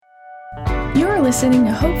You are listening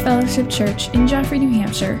to Hope Fellowship Church in Jaffrey, New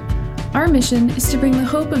Hampshire. Our mission is to bring the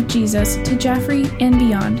hope of Jesus to Jaffrey and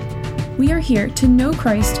beyond. We are here to know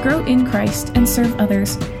Christ, grow in Christ, and serve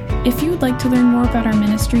others. If you would like to learn more about our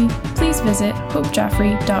ministry, please visit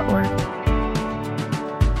hopejaffrey.org.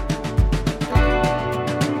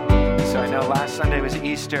 So I know last Sunday was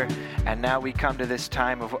Easter, and now we come to this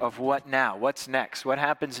time of what now? What's next? What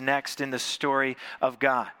happens next in the story of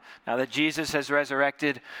God? Now that Jesus has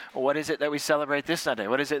resurrected, what is it that we celebrate this Sunday?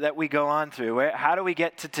 What is it that we go on through? How do we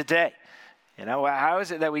get to today? You know, how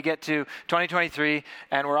is it that we get to 2023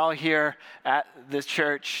 and we're all here at this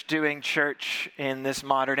church doing church in this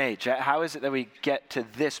modern age? How is it that we get to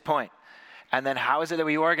this point? And then how is it that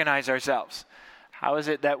we organize ourselves? How is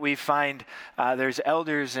it that we find there's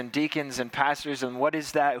elders and deacons and pastors, and what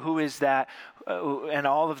is that? Who is that? And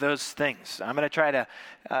all of those things. I'm going to try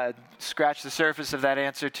to scratch the surface of that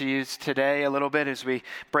answer to you today a little bit as we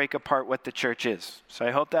break apart what the church is. So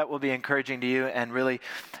I hope that will be encouraging to you and really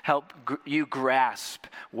help you grasp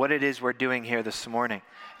what it is we're doing here this morning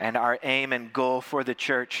and our aim and goal for the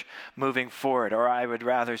church moving forward. Or I would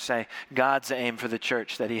rather say God's aim for the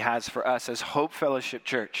church that he has for us as Hope Fellowship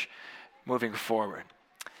Church moving forward.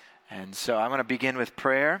 And so I'm going to begin with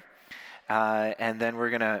prayer. And then we're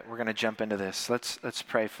gonna jump into this. Let's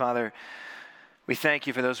pray. Father, we thank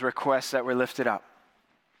you for those requests that were lifted up.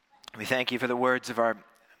 We thank you for the words of our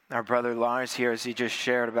brother Lars here as he just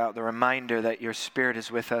shared about the reminder that your Spirit is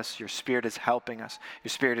with us, your Spirit is helping us,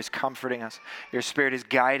 your Spirit is comforting us, your Spirit is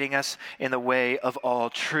guiding us in the way of all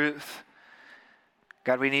truth.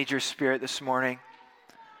 God, we need your Spirit this morning.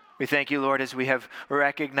 We thank you, Lord, as we have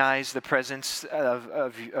recognized the presence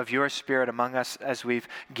of your Spirit among us as we've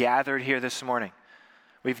gathered here this morning.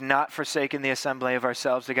 We've not forsaken the assembly of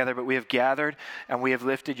ourselves together, but we have gathered and we have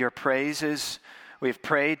lifted your praises. We have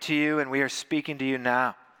prayed to you and we are speaking to you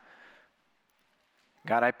now.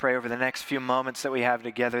 God, I pray over the next few moments that we have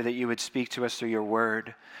together that you would speak to us through your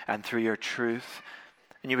word and through your truth,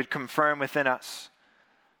 and you would confirm within us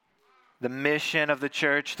the mission of the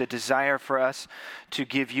church, the desire for us to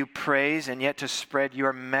give you praise and yet to spread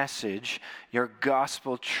your message, your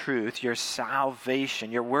gospel truth, your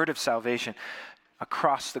salvation, your word of salvation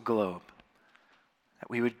across the globe.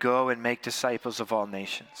 That we would go and make disciples of all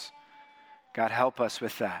nations. God, help us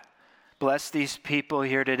with that. Bless these people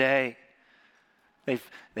here today.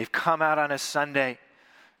 They've come out on a Sunday.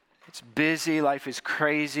 It's busy, life is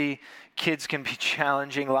crazy, kids can be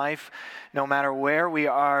challenging. Life, no matter where we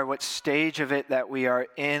are, what stage of it that we are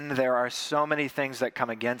in, there are so many things that come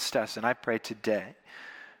against us. And I pray today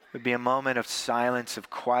would be a moment of silence, of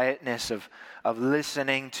quietness, of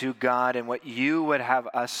listening to God and what you would have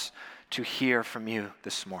us to hear from you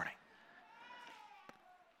this morning.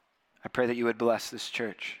 I pray that you would bless this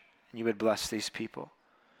church and you would bless these people.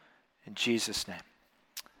 In Jesus' name,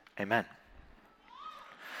 amen.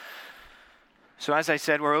 So as I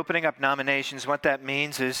said, we're opening up nominations. What that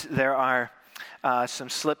means is there are some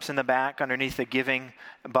slips in the back underneath the giving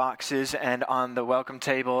boxes and on the welcome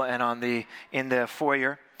table and in the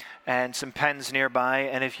foyer, and some pens nearby.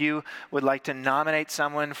 And if you would like to nominate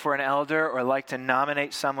someone for an elder or like to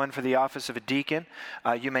nominate someone for the office of a deacon,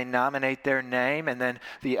 you may nominate their name, and then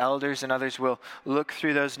the elders and others will look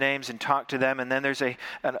through those names and talk to them. And then there's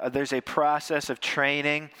a process of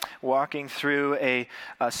training, walking through a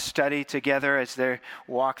study together as they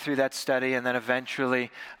walk through that study, and then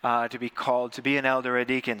eventually to be called to be an elder or a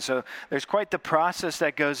deacon. So there's quite the process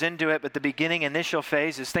that goes into it, but the beginning initial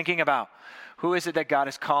phase is thinking about who is it that God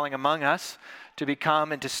is calling among us to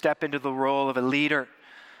become and to step into the role of a leader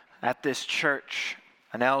at this church,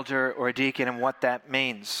 an elder or a deacon, and what that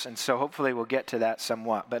means. And so hopefully we'll get to that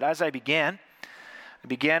somewhat. But as I began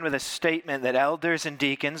with a statement that elders and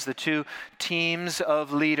deacons, the two teams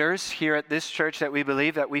of leaders here at this church that we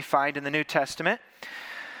believe that we find in the New Testament,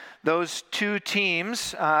 those two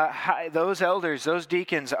teams, those elders, those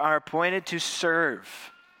deacons are appointed to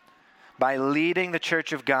serve by leading the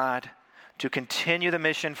church of God to continue the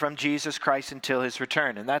mission from Jesus Christ until his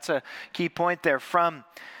return. And that's a key point there from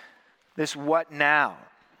this what now?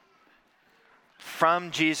 From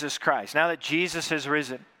Jesus Christ. Now that Jesus has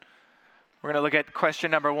risen, we're going to look at question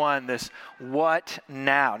number one, this what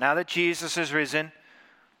now? Now that Jesus has risen,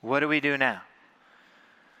 what do we do now?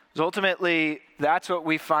 Because ultimately, that's what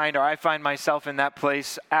we find, or I find myself in that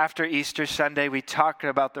place after Easter Sunday. We talked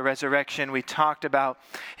about the resurrection. We talked about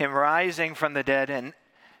him rising from the dead, and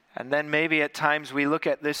then maybe at times we look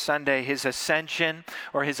at this Sunday, his ascension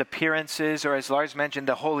or his appearances, or as Lars mentioned,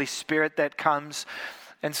 the Holy Spirit that comes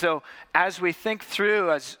And so as we think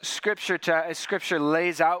through, as Scripture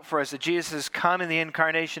lays out for us that Jesus has come in the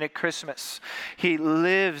incarnation at Christmas, he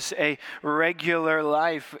lives a regular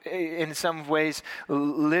life, in some ways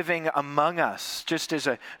living among us, just as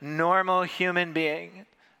a normal human being,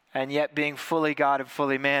 and yet being fully God and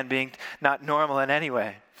fully man, being not normal in any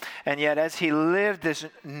way. And yet as he lived this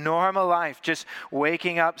normal life, just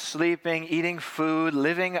waking up, sleeping, eating food,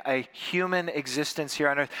 living a human existence here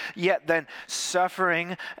on earth, yet then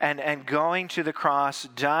suffering and going to the cross,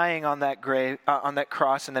 dying on that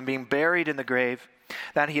cross, and then being buried in the grave,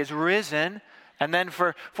 that he has risen. And then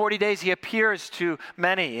for 40 days he appears to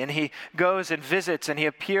many, and he goes and visits, and he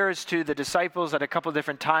appears to the disciples at a couple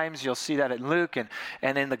different times. You'll see that in Luke and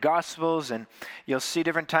in the Gospels, and you'll see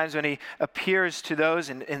different times when he appears to those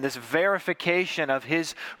in this verification of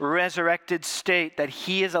his resurrected state, that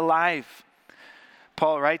he is alive.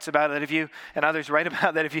 Paul writes about it, and others write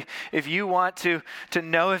about that, if you want to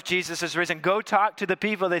know if Jesus is risen, go talk to the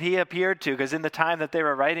people that he appeared to, because in the time that they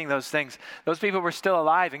were writing those things, those people were still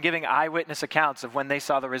alive and giving eyewitness accounts of when they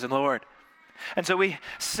saw the risen Lord. And so we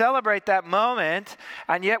celebrate that moment,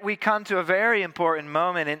 and yet we come to a very important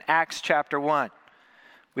moment in Acts chapter 1.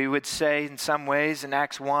 We would say in some ways in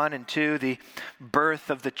Acts 1 and 2, the birth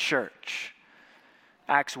of the church.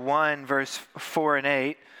 Acts 1 verse 4 and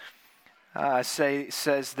 8.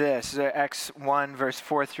 Says this, Acts 1 verse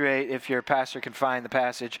 4 through 8. If your pastor can find the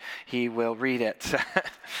passage, he will read it.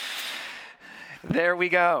 There we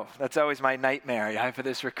go. That's always my nightmare. I have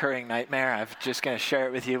this recurring nightmare. I'm just going to share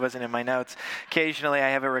it with you. It wasn't in my notes. Occasionally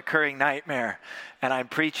I have a recurring nightmare, and I'm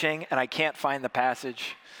preaching and I can't find the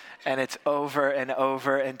passage. And it's over and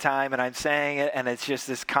over in time, and I'm saying it, and it's just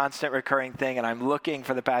this constant recurring thing, and I'm looking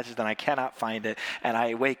for the passage and I cannot find it, and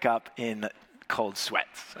I wake up in cold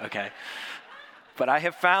sweats, okay? But I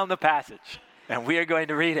have found the passage, and we are going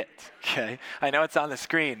to read it, okay? I know it's on the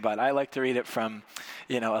screen, but I like to read it from,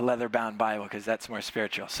 a leather-bound Bible, because that's more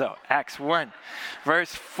spiritual. So, Acts 1,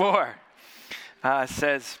 verse 4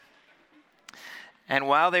 says, "And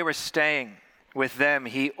while they were staying with them,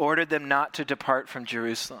 he ordered them not to depart from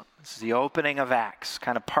Jerusalem." This is the opening of Acts,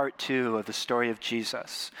 kind of part 2 of the story of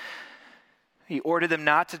Jesus. He ordered them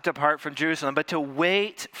not to depart from Jerusalem, but to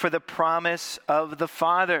wait for the promise of the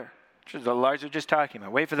Father, which is what Lars was just talking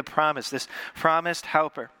about. Wait for the promise, this promised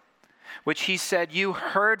helper, which he said, "You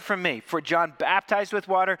heard from me, for John baptized with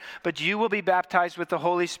water, but you will be baptized with the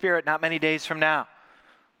Holy Spirit not many days from now."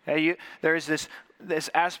 Okay, there is this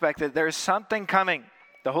aspect that there is something coming.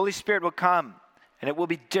 The Holy Spirit will come, and it will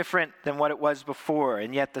be different than what it was before,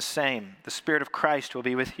 and yet the same. The Spirit of Christ will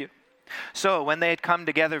be with you. So when they had come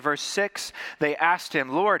together, verse 6, they asked him,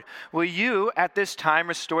 "Lord, will you at this time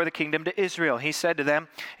restore the kingdom to Israel?" He said to them,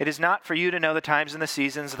 "It is not for you to know the times and the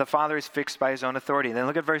seasons the Father is fixed by his own authority." And then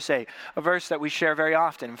look at verse 8, a verse that we share very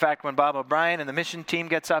often. In fact, when Bob O'Brien and the mission team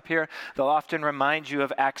gets up here, they'll often remind you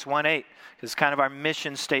of Acts 1:8. It's kind of our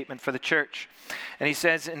mission statement for the church. And he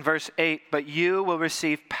says in verse 8, "But you will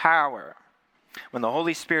receive power when the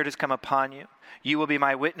Holy Spirit has come upon you. You will be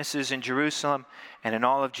my witnesses in Jerusalem and in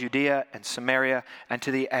all of Judea and Samaria and to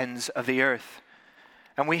the ends of the earth."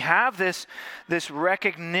 And we have this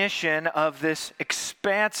recognition of this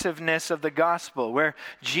expansiveness of the gospel, where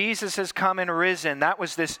Jesus has come and risen. That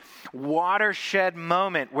was this watershed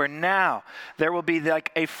moment where now there will be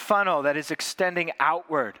like a funnel that is extending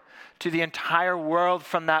outward to the entire world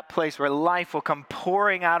from that place, where life will come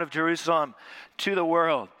pouring out of Jerusalem to the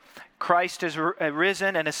world. Christ has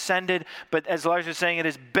risen and ascended, but as Lars was saying, it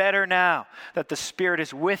is better now that the Spirit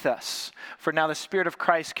is with us, for now the Spirit of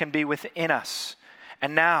Christ can be within us.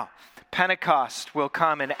 And now Pentecost will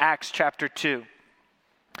come in Acts chapter 2.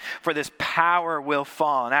 For this power will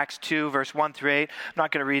fall. In Acts 2, verse 1 through 8, I'm not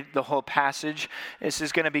going to read the whole passage. This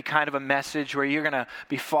is going to be kind of a message where you're going to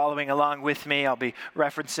be following along with me. I'll be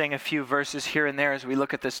referencing a few verses here and there as we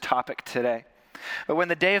look at this topic today. But when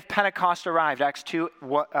the day of Pentecost arrived, Acts 2,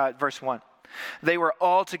 verse 1, they were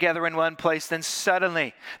all together in one place. Then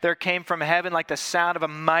suddenly there came from heaven like the sound of a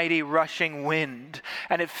mighty rushing wind,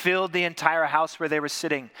 and it filled the entire house where they were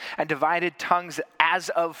sitting. And divided tongues as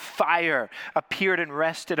of fire appeared and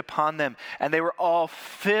rested upon them. And they were all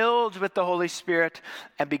filled with the Holy Spirit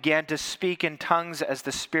and began to speak in tongues as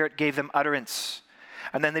the Spirit gave them utterance.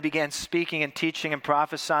 And then they began speaking and teaching and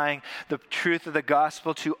prophesying the truth of the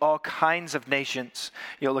gospel to all kinds of nations.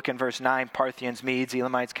 You'll look in verse 9, Parthians, Medes,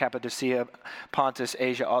 Elamites, Cappadocia, Pontus,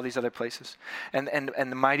 Asia, all these other places. And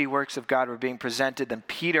the mighty works of God were being presented. Then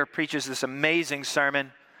Peter preaches this amazing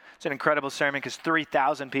sermon. It's an incredible sermon because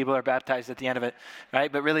 3,000 people are baptized at the end of it,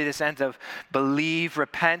 right? But really this ends of believe,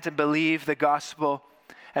 repent and believe the gospel.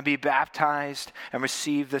 and be baptized and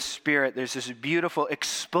receive the Spirit. There's this beautiful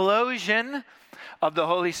explosion of the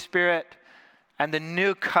Holy Spirit and the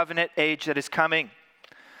new covenant age that is coming.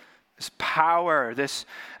 This power, this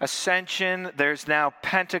ascension, there's now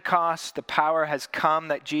Pentecost. The power has come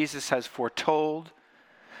that Jesus has foretold.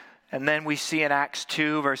 And then we see in Acts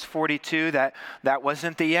 2, verse 42, that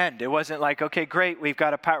wasn't the end. It wasn't like, okay, great, we've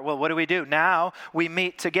got a power. Well, what do we do? Now we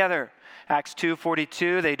meet together. Acts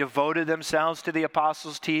 2:42, they devoted themselves to the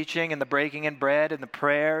apostles' teaching and the breaking of bread and the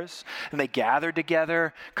prayers. And they gathered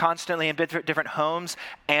together constantly in different homes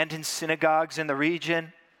and in synagogues in the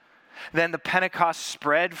region. Then the Pentecost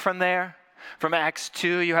spread from there. From Acts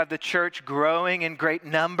 2, you have the church growing in great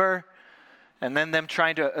number. And then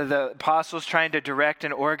the apostles trying to direct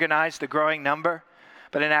and organize the growing number.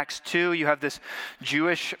 But in Acts 2, you have this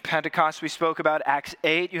Jewish Pentecost we spoke about. Acts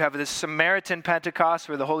 8, you have this Samaritan Pentecost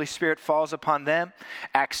where the Holy Spirit falls upon them.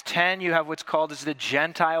 Acts 10, you have what's called as the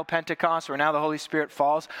Gentile Pentecost, where now the Holy Spirit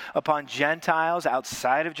falls upon Gentiles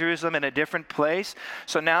outside of Jerusalem in a different place.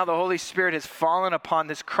 So now the Holy Spirit has fallen upon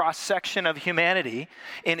this cross-section of humanity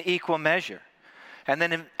in equal measure. And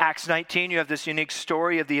then in Acts 19, you have this unique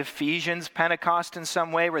story of the Ephesians Pentecost in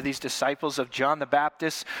some way, where these disciples of John the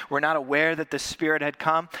Baptist were not aware that the Spirit had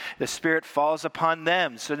come. The Spirit falls upon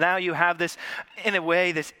them. So now you have this, in a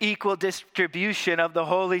way, this equal distribution of the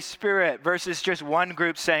Holy Spirit versus just one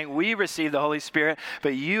group saying, we receive the Holy Spirit,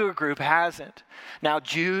 but your group hasn't. Now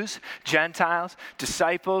Jews, Gentiles,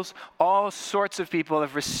 disciples, all sorts of people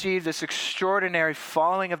have received this extraordinary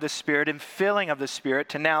falling of the Spirit and filling of the Spirit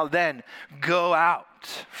to now then go out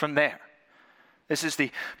from there. This is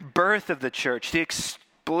the birth of the church, the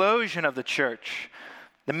explosion of the church,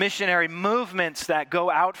 the missionary movements that go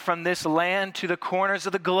out from this land to the corners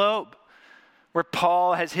of the globe, where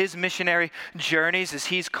Paul has his missionary journeys as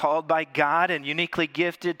he's called by God and uniquely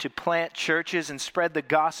gifted to plant churches and spread the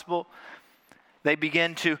gospel. They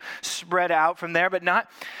begin to spread out from there, but not.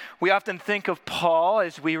 We often think of Paul,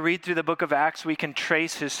 as we read through the book of Acts, we can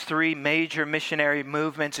trace his three major missionary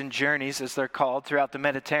movements and journeys, as they're called, throughout the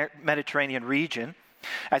Mediterranean region,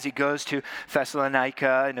 as he goes to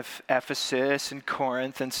Thessalonica and Ephesus and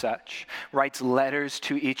Corinth and such, writes letters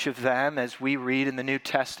to each of them, as we read in the New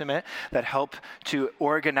Testament, that help to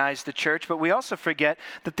organize the church. But we also forget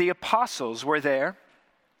that the apostles were there,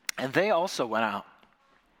 and they also went out.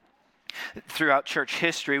 Throughout church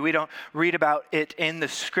history, we don't read about it in the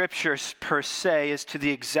scriptures per se as to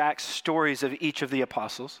the exact stories of each of the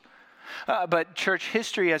apostles. But church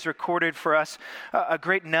history has recorded for us a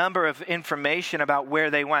great number of information about where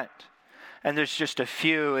they went. And there's just a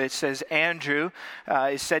few. It says Andrew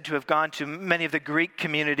is said to have gone to many of the Greek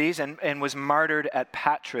communities and was martyred at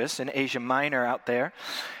Patras in Asia Minor out there.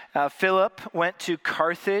 Philip went to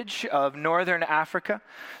Carthage of northern Africa.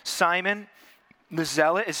 Simon the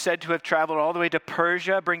Zealot is said to have traveled all the way to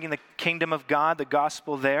Persia, bringing the kingdom of God, the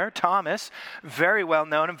gospel there. Thomas, very well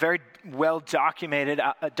known and very well documented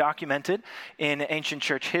in ancient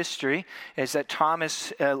church history, is that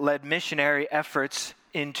Thomas led missionary efforts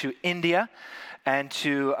into India and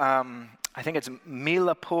to, I think it's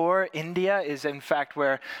Milapur, India, is in fact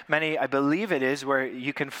where I believe it is, where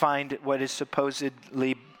you can find what is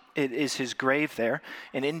supposedly, it is his grave there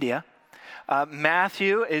in India.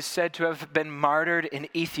 Matthew is said to have been martyred in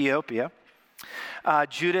Ethiopia.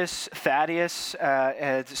 Judas Thaddeus,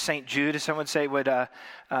 St. Jude, as some would say,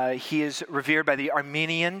 he is revered by the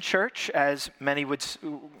Armenian church, as many would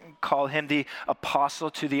call him the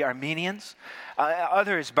apostle to the Armenians.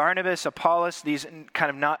 Others, Barnabas, Apollos, these kind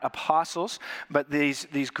of not apostles, but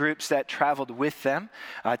these groups that traveled with them.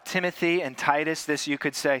 Timothy and Titus, this you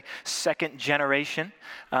could say second generation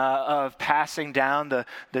of passing down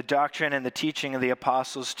the doctrine and the teaching of the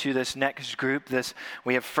apostles to this next group.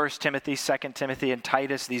 We have 1 Timothy, 2 Timothy, and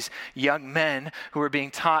Titus, these young men who were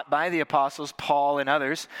being taught by the apostles, Paul and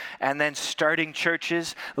others, and then starting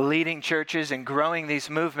churches, leading churches, and growing these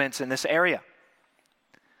movements in this area.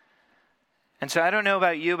 And so I don't know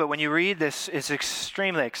about you, but when you read this, it's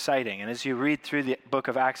extremely exciting. And as you read through the book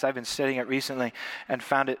of Acts, I've been studying it recently and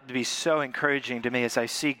found it to be so encouraging to me as I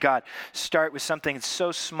see God start with something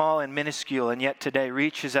so small and minuscule, and yet today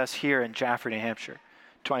reaches us here in Jaffrey, New Hampshire,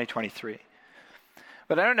 2023.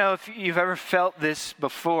 But I don't know if you've ever felt this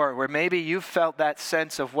before, where maybe you felt that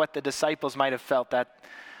sense of what the disciples might have felt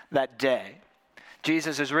that day.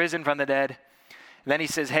 Jesus is risen from the dead. And then he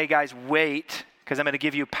says, hey guys, wait, because I'm going to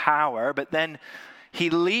give you power. But then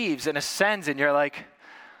he leaves and ascends, and you're like,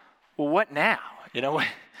 well, what now?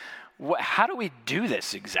 How do we do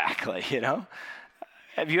this exactly,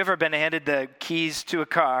 Have you ever been handed the keys to a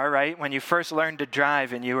car, right? When you first learned to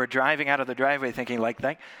drive and you were driving out of the driveway thinking like,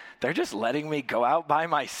 they're just letting me go out by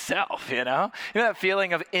myself, you know? You know that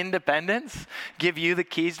feeling of independence? Give you the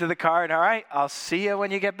keys to the car and all right, I'll see you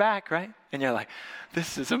when you get back, right? And you're like,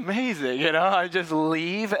 this is amazing, you know? I just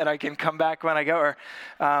leave and I can come back when I go. Or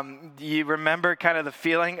you remember kind of the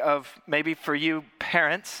feeling of, maybe for you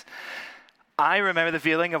parents, I remember the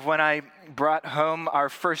feeling of when I brought home our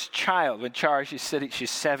first child. When Char, she's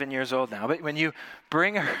 7 years old now. But when you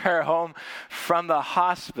bring her home from the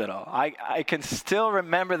hospital, I can still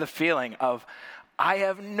remember the feeling of, I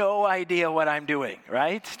have no idea what I'm doing,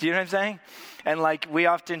 right? Do you know what I'm saying? And like we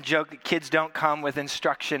often joke that kids don't come with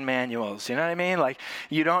instruction manuals. You know what I mean? Like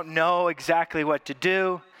you don't know exactly what to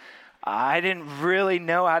do. I didn't really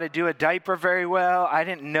know how to do a diaper very well. I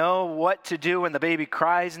didn't know what to do when the baby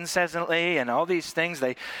cries incessantly and all these things.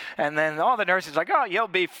 And then all the nurses are like, oh, you'll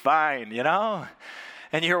be fine, you know?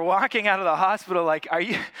 And you're walking out of the hospital like, are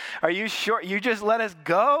you sure? You just let us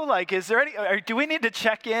go? Like, is there do we need to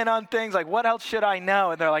check in on things? Like, what else should I know?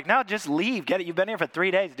 And they're like, no, just leave. Get it. You've been here for 3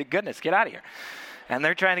 days. Goodness, get out of here. And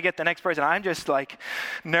they're trying to get the next person. I'm just like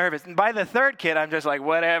nervous. And by the third kid, I'm just like,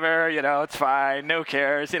 whatever, you know, it's fine. No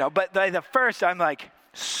cares, you know. But by the first, I'm like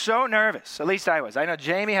so nervous. At least I was. I know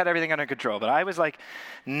Jamie had everything under control, but I was like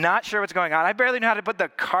not sure what's going on. I barely know how to put the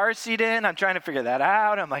car seat in. I'm trying to figure that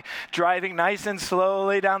out. I'm like driving nice and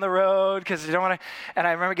slowly down the road because I don't want to. And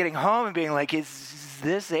I remember getting home and being like, is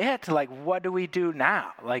this it? Like, what do we do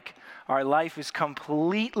now? Like, our life is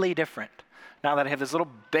completely different now that I have this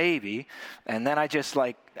little baby. And then I just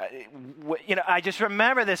like, you know, I just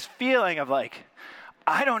remember this feeling of like,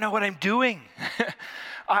 I don't know what I'm doing.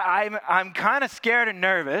 I'm kind of scared and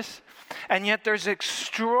nervous. And yet there's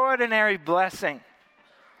extraordinary blessing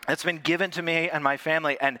that's been given to me and my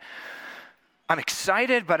family. And I'm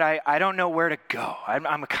excited, but I don't know where to go.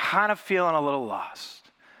 I'm kind of feeling a little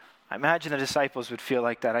lost. I imagine the disciples would feel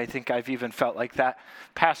like that. I think I've even felt like that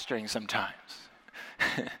pastoring sometimes.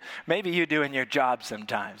 Maybe you do in your job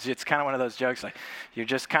sometimes. It's kind of one of those jokes, like you're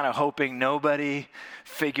just kind of hoping nobody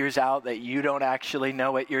figures out that you don't actually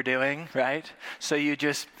know what you're doing, right? So you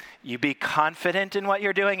be confident in what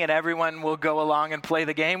you're doing and everyone will go along and play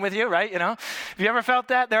the game with you, right? You know, have you ever felt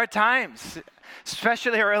that? There are times,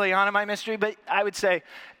 especially early on in my ministry, but I would say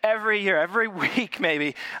every year, every week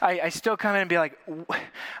maybe, I still come in and be like,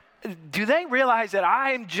 do they realize that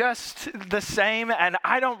I'm just the same and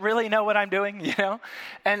I don't really know what I'm doing, you know?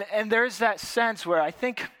 And there's that sense where I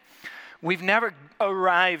think we've never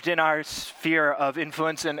arrived in our sphere of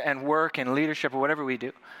influence and work and leadership or whatever we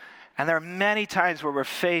do. And there are many times where we're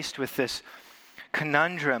faced with this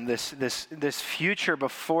conundrum, this future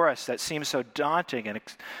before us that seems so daunting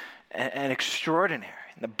and extraordinary.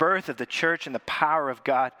 The birth of the church and the power of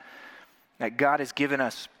God that God has given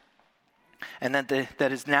us. And that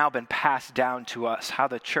has now been passed down to us, how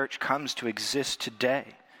the church comes to exist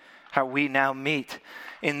today, how we now meet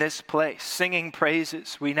in this place, singing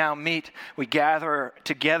praises. We now meet, we gather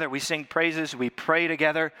together, we sing praises, we pray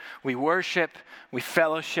together, we worship, we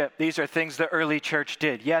fellowship. These are things the early church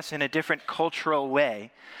did. Yes, in a different cultural way,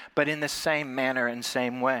 but in the same manner and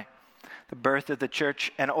same way. The birth of the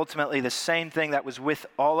church, and ultimately the same thing that was with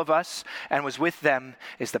all of us and was with them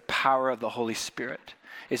is the power of the Holy Spirit.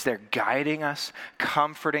 Is there guiding us,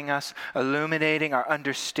 comforting us, illuminating our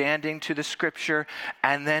understanding to the scripture,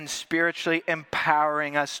 and then spiritually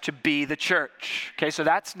empowering us to be the church. Okay, so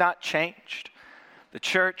that's not changed. The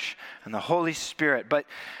church and the Holy Spirit. But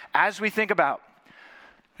as we think about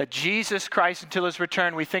that Jesus Christ until his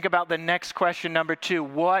return, we think about the next question, number 2.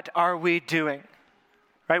 What are we doing?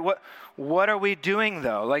 Right? What are we doing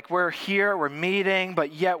though? Like we're here, we're meeting,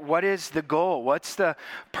 but yet what is the goal? What's the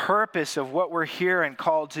purpose of what we're here and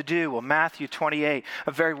called to do? Well, Matthew 28,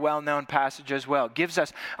 a very well-known passage as well, gives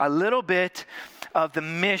us a little bit of the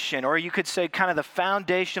mission, or you could say kind of the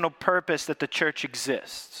foundational purpose that the church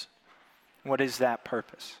exists. What is that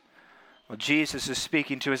purpose? Well, Jesus is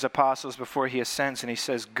speaking to his apostles before he ascends, and he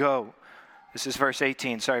says, go. This is verse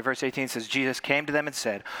 18. Verse 18 says, Jesus came to them and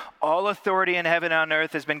said, all authority in heaven and on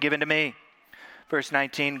earth has been given to me. Verse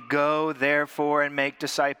 19, go therefore and make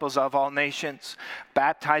disciples of all nations,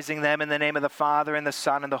 baptizing them in the name of the Father and the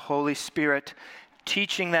Son and the Holy Spirit,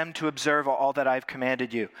 teaching them to observe all that I've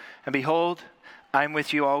commanded you. And behold, I'm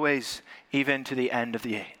with you always, even to the end of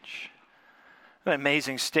the age. What an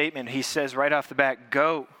amazing statement. He says right off the bat,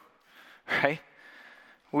 go, right?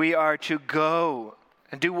 We are to go.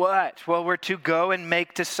 And do what? Well, we're to go and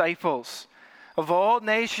make disciples of all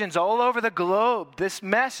nations all over the globe. This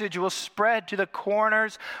message will spread to the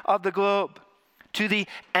corners of the globe, to the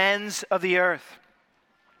ends of the earth.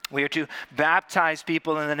 We are to baptize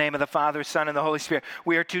people in the name of the Father, Son, and the Holy Spirit.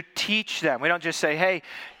 We are to teach them. We don't just say, hey,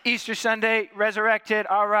 Easter Sunday, resurrected,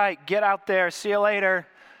 all right, get out there, see you later.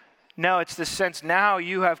 No, it's the sense now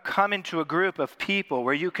you have come into a group of people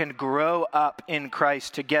where you can grow up in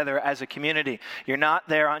Christ together as a community. You're not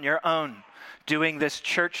there on your own doing this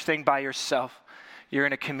church thing by yourself. You're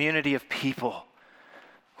in a community of people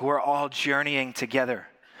who are all journeying together.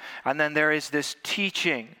 And then there is this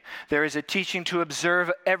teaching. There is a teaching to observe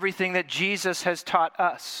everything that Jesus has taught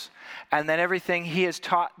us. And then everything he has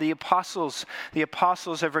taught the apostles. The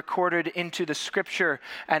apostles have recorded into the scripture.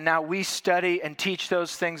 And now we study and teach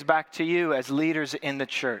those things back to you as leaders in the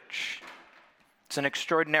church. It's an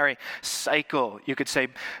extraordinary cycle. You could say,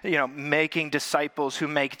 making disciples who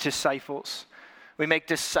make disciples. We make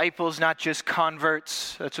disciples, not just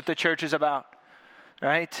converts. That's what the church is about,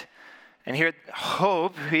 right? And here at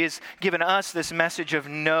Hope, he has given us this message of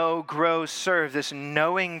know, grow, serve, this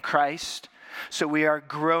knowing Christ. So we are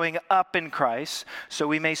growing up in Christ, so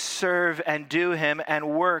we may serve and do him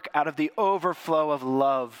and work out of the overflow of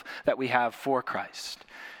love that we have for Christ.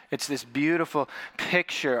 It's this beautiful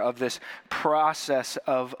picture of this process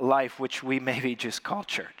of life, which we maybe just call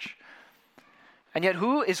church. And yet,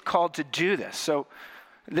 who is called to do this? So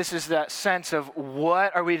this is that sense of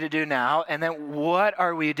what are we to do now, and then what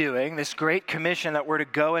are we doing, this great commission that we're to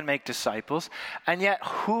go and make disciples, and yet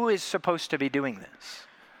who is supposed to be doing this?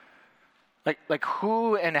 Like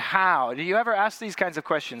who and how? Do you ever ask these kinds of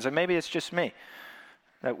questions? And maybe it's just me.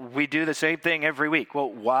 That we do the same thing every week. Well,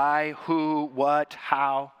 why, who, what,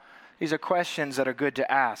 how? These are questions that are good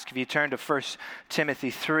to ask. If you turn to 1 Timothy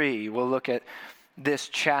 3, we'll look at this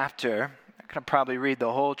chapter. I'm going to probably read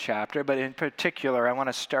the whole chapter, but in particular, I want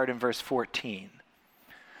to start in verse 14.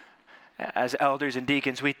 As elders and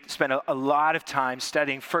deacons, we spend a lot of time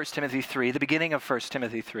studying 1 Timothy 3, the beginning of 1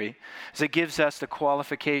 Timothy 3, as it gives us the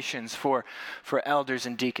qualifications for elders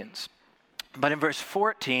and deacons. But in verse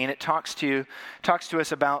 14, it talks to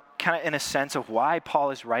us about, kind of in a sense, of why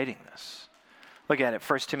Paul is writing this. Look at it,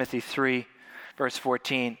 1 Timothy 3, verse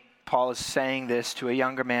 14. Paul is saying this to a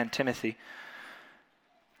younger man, Timothy,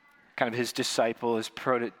 kind of his disciple, his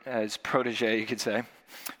protege, you could say.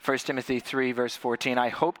 1 Timothy 3, verse 14, I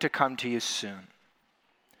hope to come to you soon.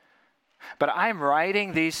 But I'm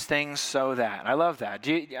writing these things so that. I love that.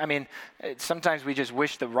 Sometimes we just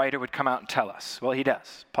wish the writer would come out and tell us. Well, he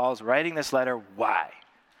does. Paul's writing this letter. Why?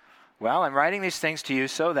 Well, I'm writing these things to you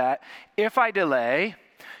so that if I delay,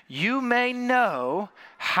 you may know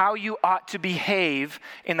how you ought to behave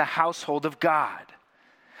in the household of God.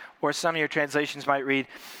 Or some of your translations might read,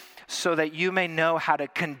 so that you may know how to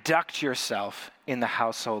conduct yourself in the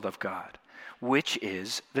household of God, which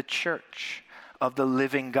is the church of the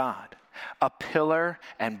living God, a pillar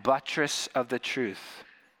and buttress of the truth.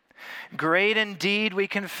 Great indeed, we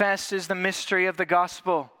confess, is the mystery of the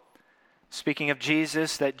gospel. Speaking of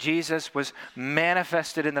Jesus, that Jesus was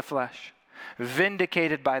manifested in the flesh,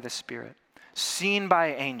 vindicated by the Spirit, seen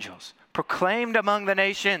by angels, proclaimed among the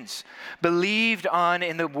nations, believed on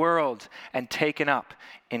in the world, and taken up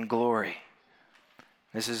in glory.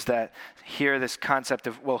 This is this concept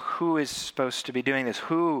of, well, who is supposed to be doing this?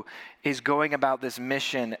 Who is going about this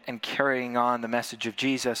mission and carrying on the message of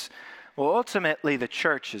Jesus? Well, ultimately, the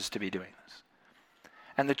church is to be doing this.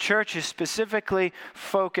 And the church is specifically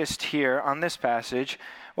focused here on this passage.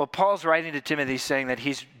 Well, Paul's writing to Timothy saying that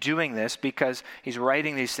he's doing this because he's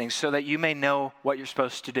writing these things so that you may know what you're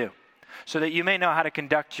supposed to do. So that you may know how to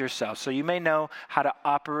conduct yourself. So you may know how to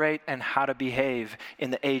operate and how to behave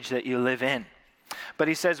in the age that you live in. But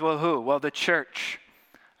he says, well, who? Well, the church.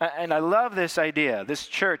 And I love this idea, this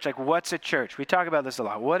church. Like, what's a church? We talk about this a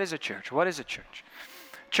lot. What is a church? What is a church?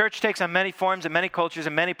 Church takes on many forms and many cultures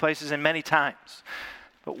and many places and many times.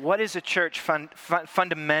 But what is a church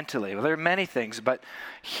fundamentally? Well, there are many things. But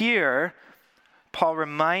here, Paul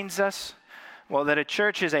reminds us, well, that a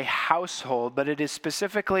church is a household, but it is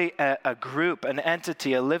specifically a group, an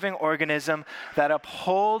entity, a living organism that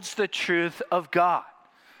upholds the truth of God.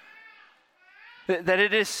 That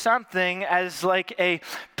it is something as like a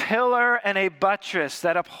pillar and a buttress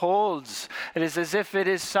that upholds. It is as if it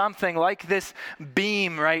is something like this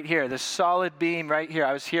beam right here, this solid beam right here.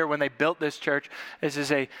 I was here when they built this church. This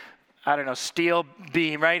is a steel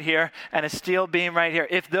beam right here and a steel beam right here.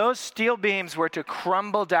 If those steel beams were to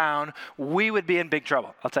crumble down, we would be in big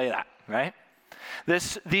trouble. I'll tell you that, right?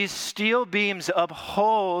 These steel beams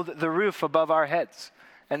uphold the roof above our heads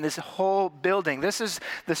and this whole building. This is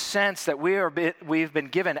the sense that we've been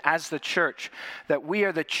given as the church, that we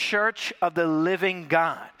are the church of the living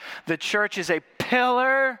God. The church is a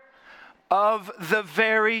pillar of the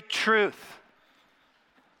very truth.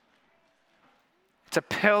 It's a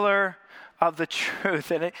pillar of the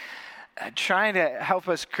truth. And trying to help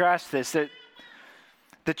us grasp this, that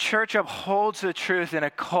the church upholds the truth in a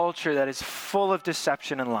culture that is full of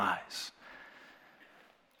deception and lies.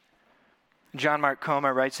 John Mark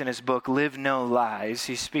Comer writes in his book, Live No Lies.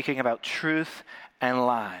 He's speaking about truth and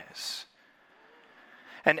lies.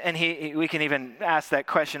 And we can even ask that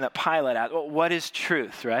question that Pilate asked. Well, what is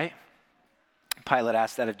truth, right? Pilate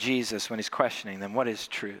asked that of Jesus when he's questioning them. What is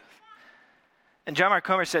truth? And John Mark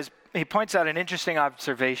Comer says, he points out an interesting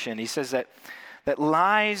observation. He says that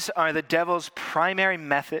lies are the devil's primary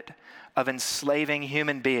method of enslaving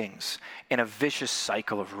human beings in a vicious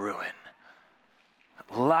cycle of ruin.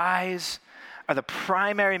 Lies are the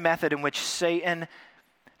primary method in which Satan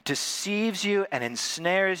deceives you and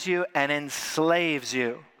ensnares you and enslaves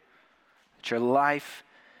you. That your life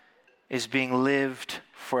is being lived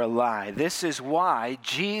for a lie. This is why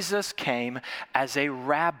Jesus came as a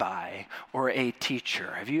rabbi or a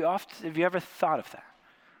teacher. Have you ever thought of that?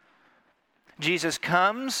 Jesus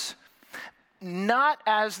comes not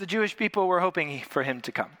as the Jewish people were hoping for him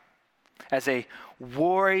to come, as a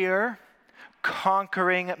warrior,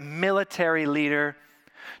 conquering military leader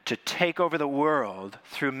to take over the world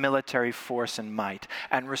through military force and might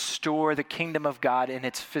and restore the kingdom of God in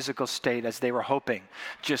its physical state as they were hoping,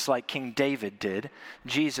 just like King David did,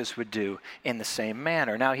 Jesus would do in the same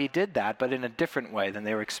manner. Now he did that, but in a different way than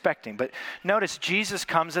they were expecting. But notice Jesus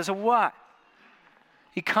comes as a what?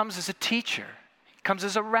 He comes as a teacher. He comes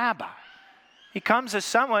as a rabbi. He comes as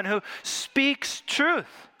someone who speaks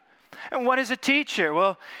truth. And what is a teacher?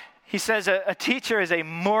 Well, he says a teacher is a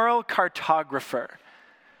moral cartographer.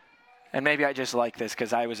 And maybe I just like this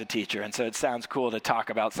because I was a teacher, and so it sounds cool to talk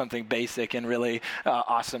about something basic in really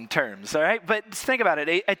awesome terms, all right? But think about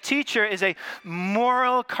it. A teacher is a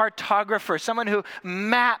moral cartographer, someone who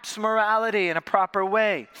maps morality in a proper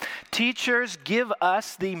way. Teachers give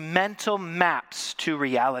us the mental maps to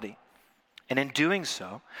reality. And in doing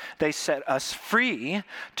so, they set us free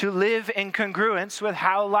to live in congruence with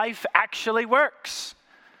how life actually works.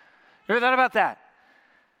 You ever thought about that?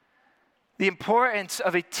 The importance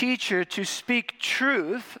of a teacher to speak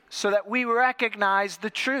truth so that we recognize the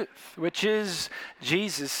truth, which is,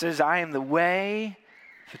 Jesus says, I am the way,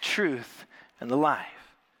 the truth, and the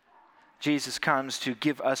life. Jesus comes to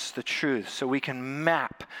give us the truth so we can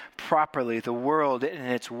map properly the world in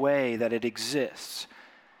its way that it exists,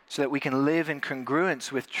 so that we can live in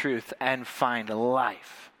congruence with truth and find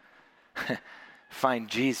life, find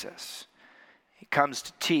Jesus. He comes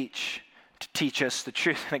to teach us the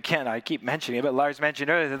truth. And again, I keep mentioning it, but Lars mentioned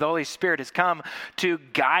earlier that the Holy Spirit has come to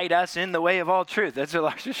guide us in the way of all truth. That's what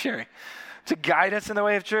Lars was sharing. To guide us in the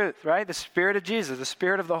way of truth, right? The Spirit of Jesus, the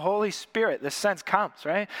Spirit of the Holy Spirit, this sense comes,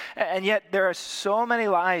 right? And yet there are so many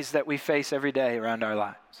lies that we face every day around our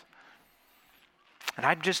lives. And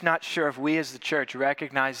I'm just not sure if we as the church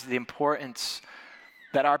recognize the importance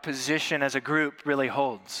that our position as a group really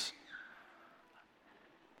holds.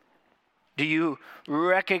 Do you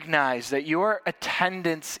recognize that your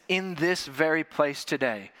attendance in this very place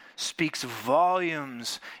today speaks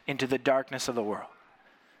volumes into the darkness of the world?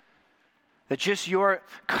 That just your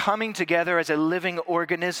coming together as a living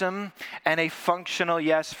organism and a functional,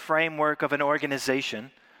 yes, framework of an organization,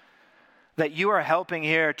 that you are helping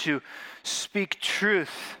here to speak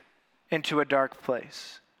truth into a dark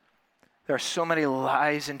place. There are so many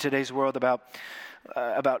lies in today's world about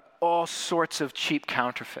all sorts of cheap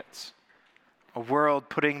counterfeits. A world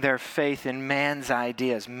putting their faith in man's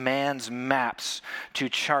ideas, man's maps to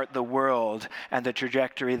chart the world and the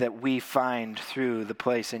trajectory that we find through the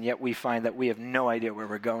place, and yet we find that we have no idea where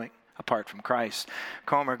we're going apart from Christ.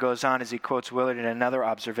 Comer goes on as he quotes Willard in another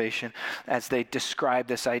observation as they describe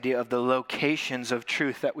this idea of the locations of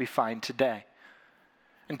truth that we find today.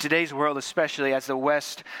 In today's world, especially as the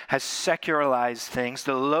West has secularized things,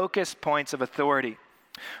 the locus points of authority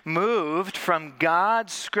moved from God,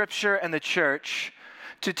 Scripture, and the church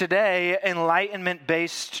to today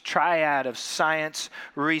enlightenment-based triad of science,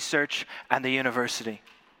 research, and the university.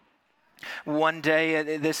 One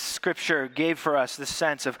day, this Scripture gave for us the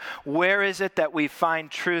sense of where is it that we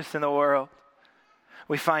find truth in the world?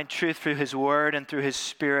 We find truth through His Word and through His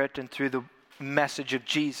Spirit and through the message of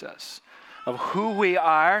Jesus, of who we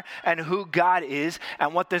are and who God is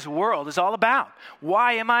and what this world is all about.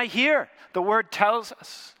 Why am I here? The Word tells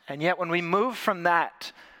us. And yet when we move from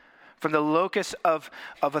that, from the locus of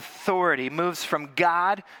authority, moves from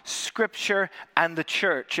God, Scripture, and the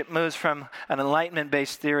church. It moves from an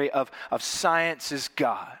enlightenment-based theory of science is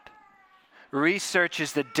God. Research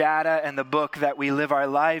is the data and the book that we live our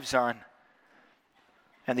lives on.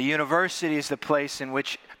 And the university is the place in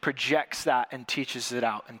which projects that and teaches it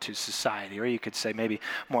out into society. Or you could say maybe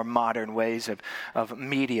more modern ways of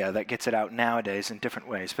media that gets it out nowadays in different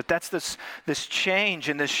ways. But that's this change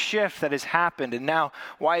and this shift that has happened, and now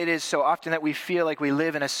why it is so often that we feel like we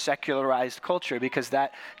live in a secularized culture, because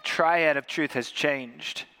that triad of truth has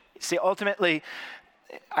changed. See, ultimately,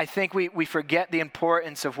 I think we forget the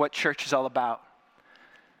importance of what church is all about.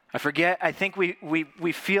 I think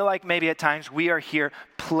we feel like maybe at times we are here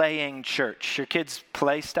playing church. Your kids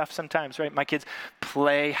play stuff sometimes, right? My kids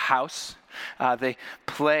play house. They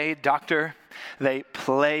play doctor. They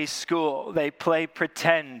play school. They play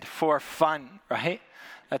pretend for fun, right?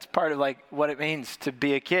 That's part of like what it means to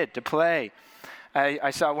be a kid, to play.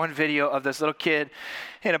 I saw one video of this little kid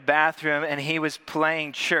in a bathroom, and he was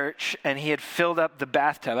playing church, and he had filled up the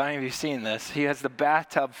bathtub. I don't know if you've seen this. He has the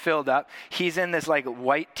bathtub filled up. He's in this like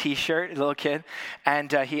white t-shirt, little kid,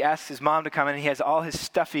 and he asks his mom to come in, and he has all his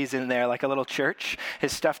stuffies in there, like a little church,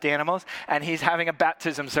 his stuffed animals, and he's having a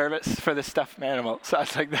baptism service for the stuffed animal. So I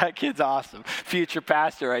was like, that kid's awesome. Future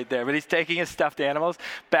pastor right there. But he's taking his stuffed animals,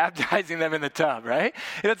 baptizing them in the tub, right?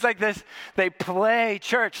 And it's like this, they play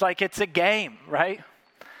church like it's a game, right?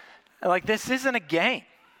 Like, this isn't a game.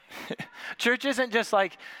 Church isn't just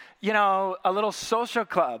like, a little social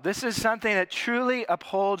club. This is something that truly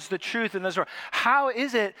upholds the truth in this world. How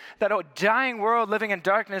is it that a dying world living in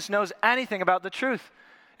darkness knows anything about the truth?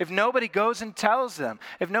 If nobody goes and tells them,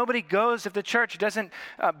 if the church doesn't,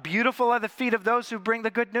 beautiful are the feet of those who bring the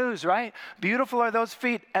good news, right? Beautiful are those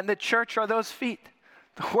feet, and the church are those feet.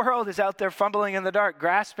 The world is out there fumbling in the dark,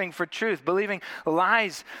 grasping for truth, believing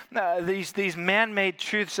lies, these man-made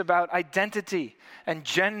truths about identity and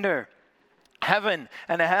gender, heaven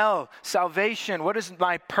and hell, salvation. What is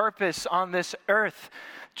my purpose on this earth?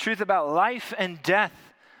 Truth about life and death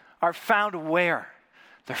are found where?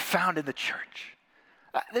 They're found in the church.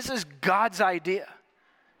 This is God's idea.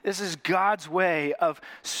 This is God's way of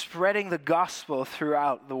spreading the gospel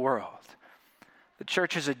throughout the world. The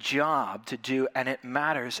church has a job to do, and it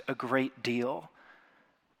matters a great deal.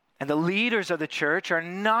 And the leaders of the church are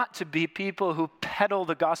not to be people who peddle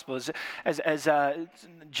the gospel. As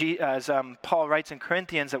Paul writes in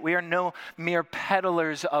Corinthians, that we are no mere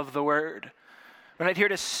peddlers of the word. We're not here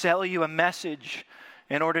to sell you a message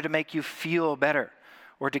in order to make you feel better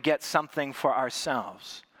or to get something for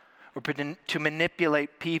ourselves or to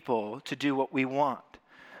manipulate people to do what we want.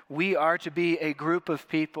 We are to be a group of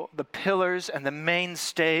people, the pillars and the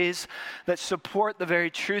mainstays that support the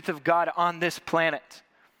very truth of God on this planet.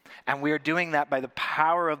 And we are doing that by the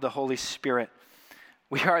power of the Holy Spirit.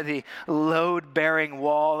 We are the load-bearing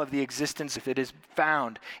wall of the existence that is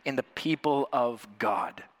found in the people of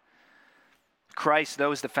God. Christ,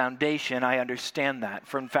 though, is the foundation. I understand that.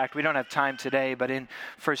 In fact, we don't have time today, but in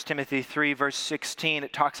 1 Timothy 3, verse 16,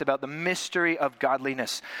 it talks about the mystery of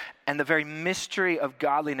godliness. And the very mystery of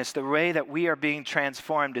godliness, the way that we are being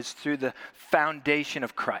transformed is through the foundation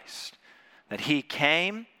of Christ. That he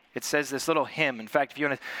came, it says this little hymn. In fact,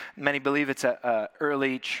 many believe it's an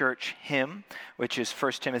early church hymn, which is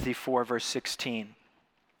 1 Timothy 4, verse 16.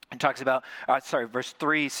 It talks about, verse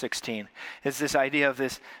 3:16 is this idea of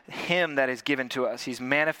this hymn that is given to us. He's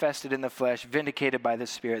manifested in the flesh, vindicated by the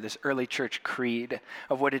Spirit, this early church creed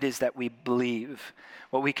of what it is that we believe,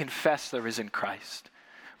 what we confess there is in Christ.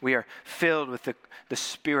 We are filled with the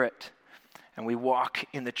Spirit, and we walk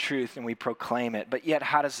in the truth, and we proclaim it. But yet,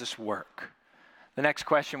 how does this work? The next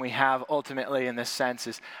question we have ultimately in this sense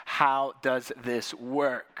is, how does this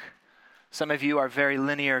work? Some of you are very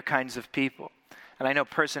linear kinds of people. And I know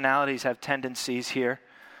personalities have tendencies here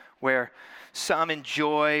where some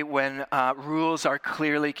enjoy when rules are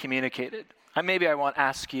clearly communicated. Maybe I won't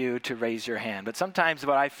ask you to raise your hand, but sometimes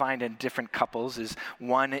what I find in different couples is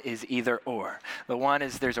one is either or. The one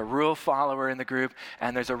is there's a rule follower in the group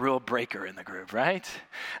and there's a rule breaker in the group, right?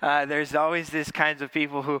 There's always this kinds of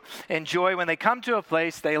people who enjoy when they come to a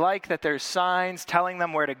place, they like that there's signs telling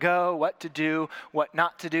them where to go, what to do, what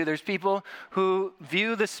not to do. There's people who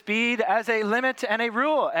view the speed as a limit and a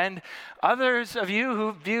rule, and others of you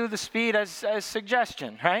who view the speed as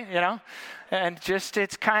suggestion, right? And just,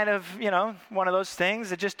 it's kind of, one of those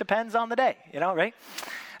things. It just depends on the day, right?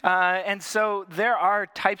 And so there are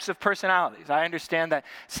types of personalities. I understand that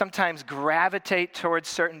sometimes gravitate towards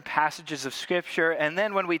certain passages of Scripture. And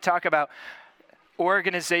then when we talk about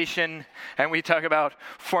organization and we talk about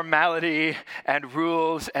formality and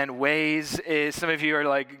rules and ways, some of you are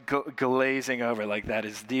like glazing over like that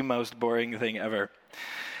is the most boring thing ever.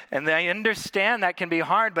 And I understand that can be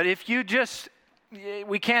hard, but if you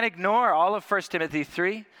we can't ignore all of 1 Timothy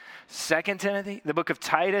 3. 2 Timothy, the book of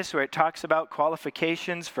Titus, where it talks about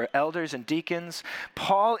qualifications for elders and deacons.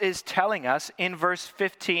 Paul is telling us in verse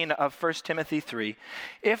 15 of 1 Timothy 3,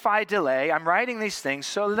 if I delay, I'm writing these things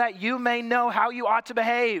so that you may know how you ought to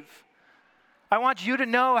behave. I want you to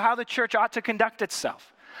know how the church ought to conduct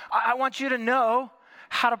itself. I want you to know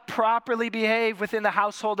how to properly behave within the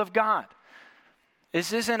household of God.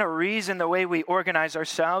 This isn't a reason the way we organize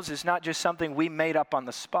ourselves is not just something we made up on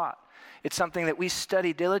the spot. It's something that we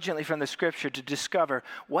study diligently from the scripture to discover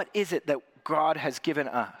what is it that God has given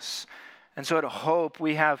us. And so at Hope,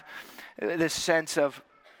 we have this sense of,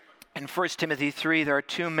 in 1 Timothy 3, there are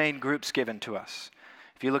two main groups given to us.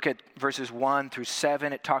 If you look at verses 1 through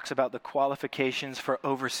 7, it talks about the qualifications for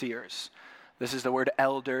overseers. This is the word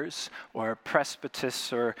elders or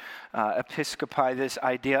presbytus or episcopi, this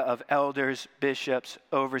idea of elders, bishops,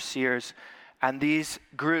 overseers, and these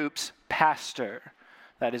groups pastor.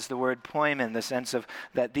 That is the word poimen, the sense of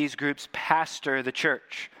that these groups pastor the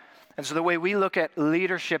church. And so the way we look at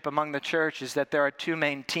leadership among the church is that there are two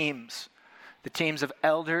main teams, the teams of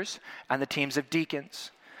elders and the teams of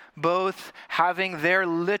deacons, both having their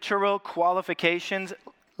literal qualifications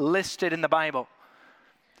listed in the Bible.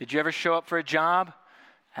 Did you ever show up for a job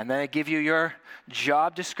and then they give you your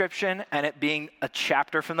job description and it being a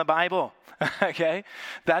chapter from the Bible? Okay?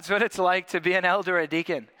 That's what it's like to be an elder or a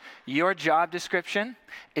deacon. Your job description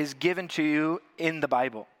is given to you in the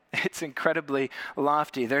Bible. It's incredibly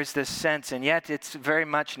lofty. There's this sense, and yet it's very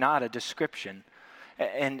much not a description.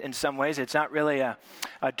 And in some ways, it's not really a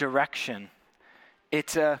direction.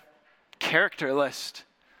 It's a character list.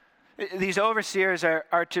 These overseers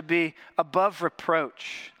are to be above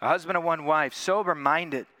reproach, a husband of one wife,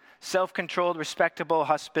 sober-minded, self-controlled, respectable,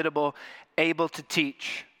 hospitable, able to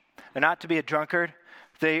teach. They're not to be a drunkard.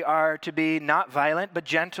 They are to be not violent, but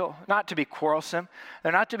gentle, not to be quarrelsome.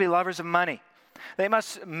 They're not to be lovers of money. They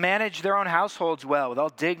must manage their own households well with all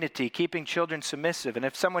dignity, keeping children submissive. And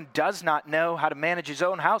if someone does not know how to manage his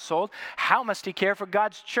own household, how must he care for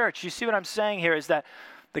God's church? You see what I'm saying here is that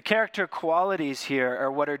the character qualities here are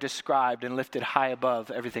what are described and lifted high above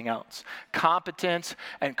everything else. Competence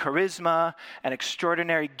and charisma and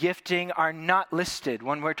extraordinary gifting are not listed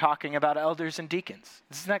when we're talking about elders and deacons.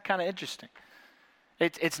 Isn't that kind of interesting?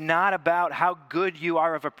 It's not about how good you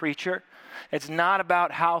are of a preacher. It's not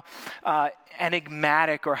about how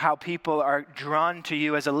enigmatic or how people are drawn to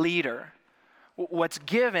you as a leader. What's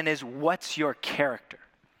given is what's your character.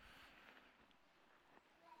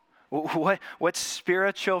 What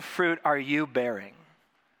spiritual fruit are you bearing?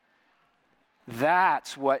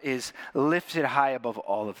 That's what is lifted high above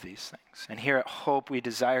all of these things. And here at Hope, we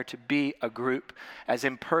desire to be a group as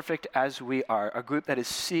imperfect as we are, a group that is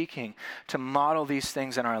seeking to model these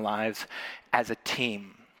things in our lives as a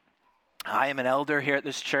team. I am an elder here at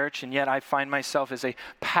this church, and yet I find myself as a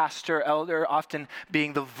pastor elder, often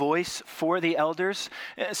being the voice for the elders.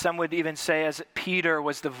 Some would even say as Peter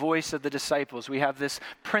was the voice of the disciples. We have this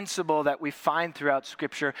principle that we find throughout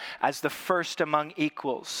Scripture as the first among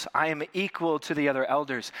equals. I am equal to the other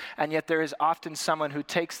elders, and yet there is often someone who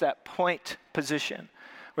takes that point position,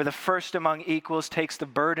 where the first among equals takes the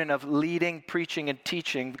burden of leading, preaching, and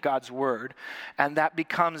teaching God's word. And that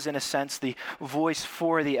becomes, in a sense, the voice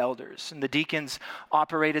for the elders. And the deacons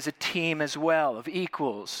operate as a team as well, of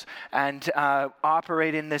equals, and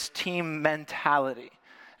operate in this team mentality.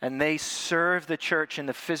 And they serve the church in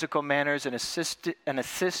the physical manners and assist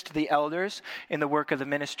the elders in the work of the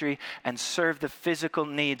ministry and serve the physical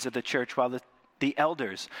needs of the church, while the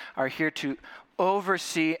elders are here to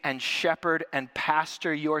oversee and shepherd and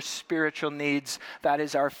pastor your spiritual needs. That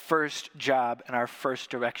is our first job and our first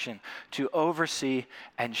direction, to oversee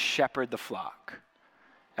and shepherd the flock.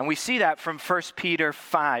 And we see that from 1 Peter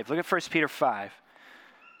 5. Look at 1 Peter 5.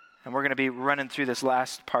 And we're going to be running through this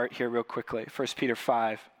last part here real quickly. 1 Peter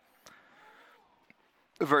 5,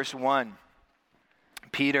 verse 1.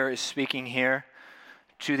 Peter is speaking here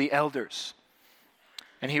to the elders.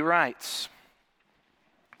 And he writes,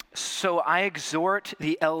 "So I exhort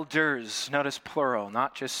the elders," notice plural,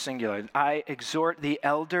 not just singular. "I exhort the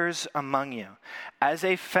elders among you, as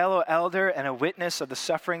a fellow elder and a witness of the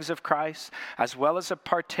sufferings of Christ, as well as a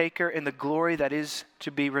partaker in the glory that is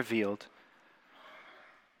to be revealed.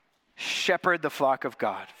 Shepherd the flock of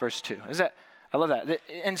God." Verse 2. I love that.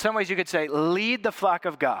 In some ways you could say, lead the flock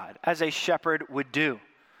of God as a shepherd would do.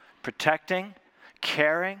 Protecting,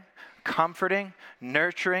 caring, comforting,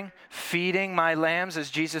 nurturing, feeding my lambs, as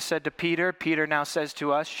Jesus said to Peter. Peter now says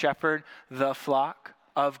to us, shepherd the flock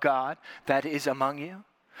of God that is among you.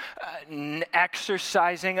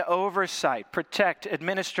 Exercising oversight, protect,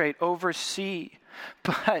 administrate, oversee.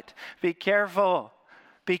 But be careful.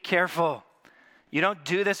 You don't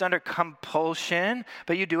do this under compulsion,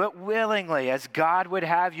 but you do it willingly as God would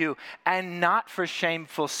have you, and not for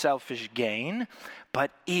shameful, selfish gain,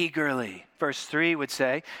 but eagerly. Verse 3 would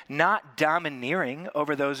say, not domineering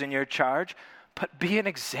over those in your charge, but be an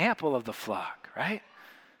example of the flock, right?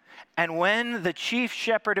 And when the chief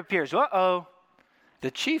shepherd appears, the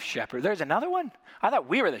chief shepherd, there's another one? I thought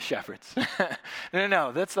we were the shepherds.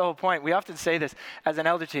 No, that's the whole point. We often say this as an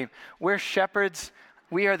elder team. We're shepherds.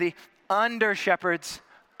 We are the under shepherds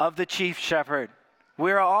of the chief shepherd.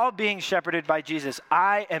 We're all being shepherded by Jesus.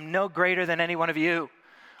 I am no greater than any one of you.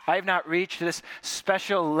 I have not reached this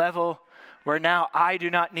special level where now I do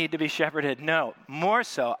not need to be shepherded. No, more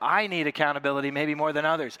so, I need accountability maybe more than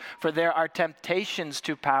others. For there are temptations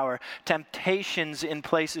to power, temptations in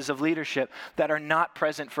places of leadership that are not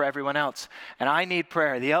present for everyone else. And I need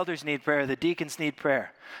prayer. The elders need prayer. The deacons need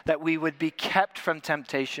prayer. That we would be kept from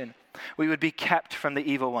temptation. We would be kept from the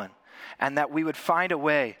evil one. And that we would find a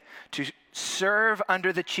way to serve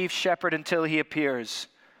under the chief shepherd until he appears.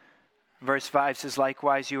 Verse 5 says,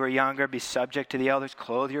 likewise, you are younger, be subject to the elders,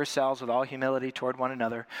 clothe yourselves with all humility toward one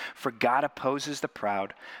another, for God opposes the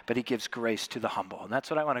proud, but he gives grace to the humble. And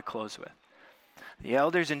that's what I want to close with. The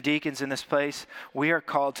elders and deacons in this place, we are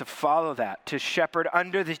called to follow that, to shepherd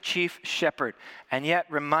under the chief shepherd, and yet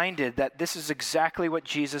reminded that this is exactly what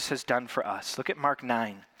Jesus has done for us. Look at Mark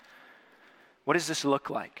 9. What does this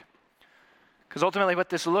look like? Because ultimately what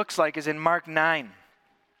this looks like is in Mark 9,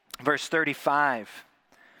 verse 35.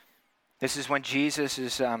 This is when Jesus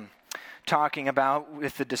is talking about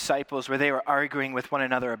with the disciples where they were arguing with one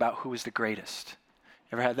another about who was the greatest.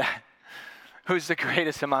 You ever had that? Who's the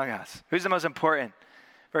greatest among us? Who's the most important?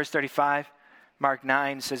 Verse 35, Mark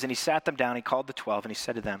 9 says, and he sat them down, he called the 12, and he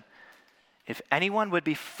said to them, if anyone would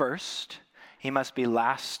be first, he must be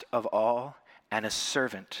last of all and a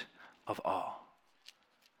servant of all.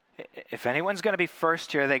 If anyone's going to be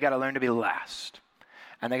first here, they got to learn to be last.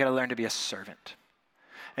 And they got to learn to be a servant.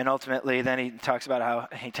 And ultimately, then he talks about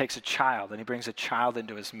how he takes a child and he brings a child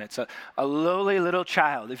into his midst, a lowly little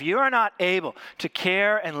child. If you are not able to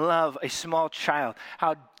care and love a small child,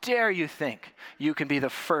 how dare you think you can be the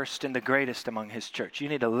first and the greatest among his church? You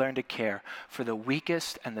need to learn to care for the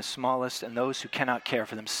weakest and the smallest and those who cannot care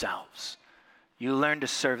for themselves. You learn to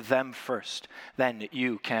serve them first. Then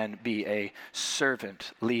you can be a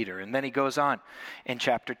servant leader. And then he goes on in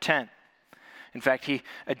chapter 10. In fact, he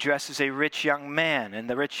addresses a rich young man, and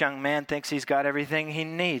the rich young man thinks he's got everything he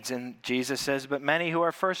needs. And Jesus says, but many who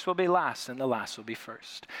are first will be last, and the last will be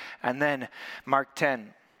first. And then Mark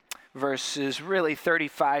 10, verses really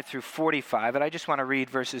 35 through 45. And I just want to read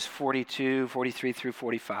verses 42, 43 through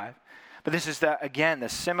 45. But this is, the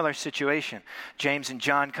similar situation. James and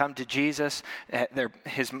John come to Jesus.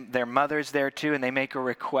 Their mother's there too, and they make a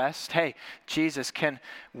request. Hey, Jesus, can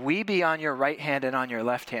we be on your right hand and on your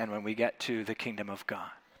left hand when we get to the kingdom of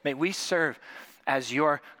God? May we serve as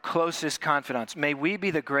your closest confidants. May we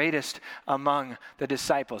be the greatest among the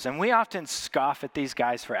disciples. And we often scoff at these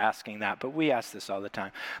guys for asking that, but we ask this all the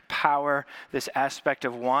time. Power, this aspect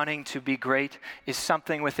of wanting to be great, is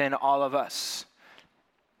something within all of us.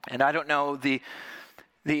 And I don't know the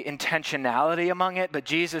intentionality among it, but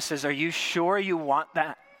Jesus says, are you sure you want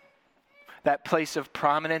that? That place of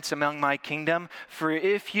prominence among my kingdom? For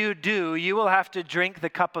if you do, you will have to drink the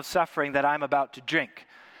cup of suffering that I'm about to drink.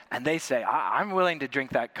 And they say, I'm willing to drink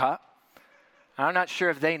that cup. I'm not sure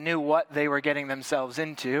if they knew what they were getting themselves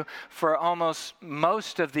into, for almost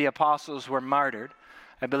most of the apostles were martyred.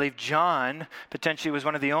 I believe John potentially was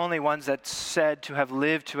one of the only ones that's said to have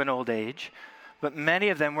lived to an old age. But many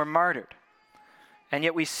of them were martyred. And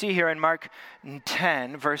yet we see here in Mark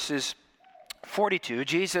 10, verses 42,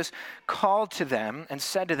 Jesus called to them and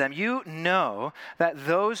said to them, you know that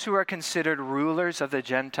those who are considered rulers of the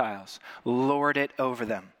Gentiles lord it over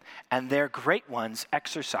them, and their great ones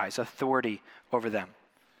exercise authority over them.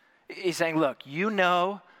 He's saying, look, you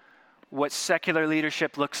know what secular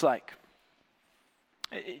leadership looks like.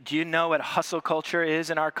 Do you know what hustle culture is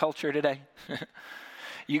in our culture today?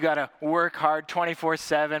 You got to work hard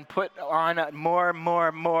 24/7, put on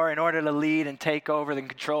more in order to lead and take over and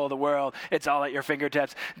control the world. It's all at your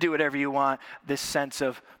fingertips. Do whatever you want. This sense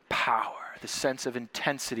of power, this sense of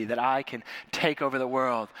intensity that I can take over the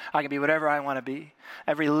world. I can be whatever I want to be.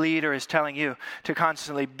 Every leader is telling you to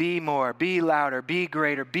constantly be more, be louder, be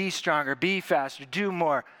greater, be stronger, be faster, do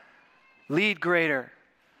more, lead greater.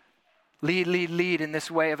 Lead in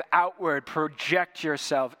this way of outward. Project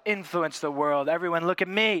yourself. Influence the world. Everyone look at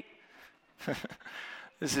me.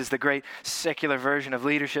 This is the great secular version of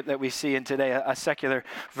leadership that we see in today, a secular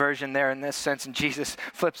version there in this sense. And Jesus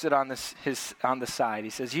flips it on the side.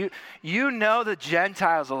 He says, you know the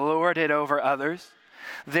Gentiles lord it over others.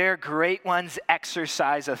 Their great ones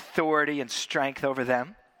exercise authority and strength over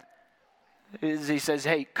them. He says,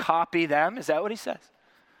 hey, copy them. Is that what he says?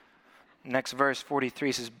 Next verse,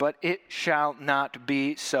 43 says, but it shall not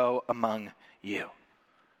be so among you.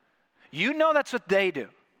 You know that's what they do.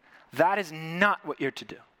 That is not what you're to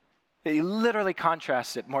do. He literally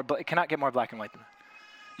contrasts it. It cannot get more black and white than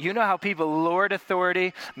that. You know how people lord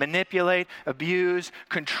authority, manipulate, abuse,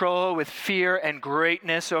 control with fear and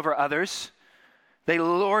greatness over others? They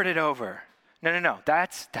lord it over. No.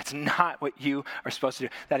 That's not what you are supposed to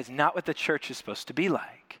do. That is not what the church is supposed to be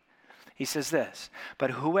like. He says this,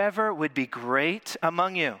 but whoever would be great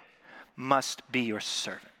among you must be your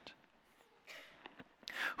servant.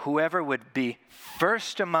 Whoever would be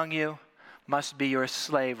first among you must be your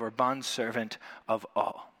slave or bondservant of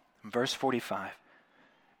all. Verse 45,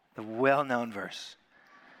 the well-known verse.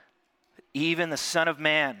 Even the Son of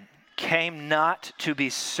Man came not to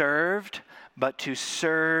be served, but to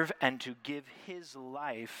serve and to give his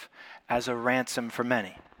life as a ransom for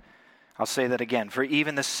many. I'll say that again. For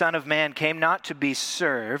even the Son of Man came not to be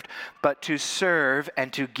served, but to serve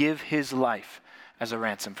and to give his life as a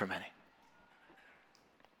ransom for many.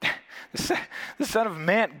 The Son of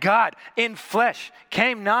Man, God in flesh,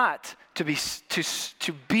 came not to be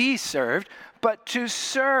served, but to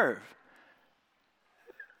serve.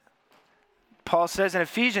 Paul says in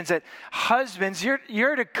Ephesians that husbands,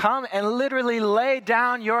 you're to come and literally lay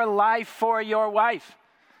down your life for your wife.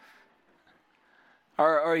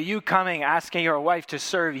 Or are you coming asking your wife to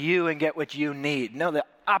serve you and get what you need? No, the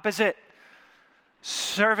opposite.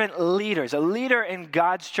 Servant leaders, a leader in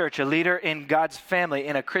God's church, a leader in God's family,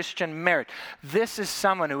 in a Christian marriage. This is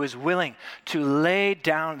someone who is willing to lay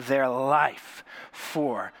down their life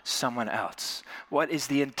for someone else. What is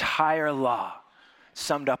the entire law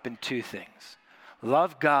summed up in two things?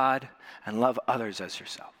 Love God and love others as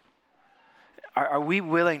yourself. Are we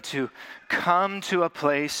willing to come to a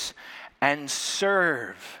place and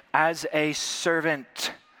serve as a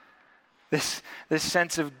servant? This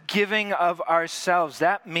sense of giving of ourselves.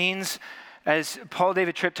 That means, as Paul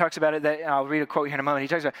David Tripp talks about it, that I'll read a quote here in a moment. He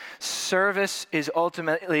talks about service is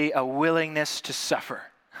ultimately a willingness to suffer.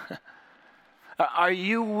 Are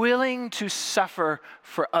you willing to suffer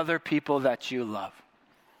for other people that you love?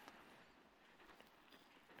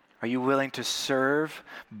 Are you willing to serve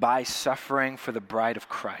by suffering for the bride of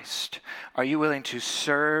Christ? Are you willing to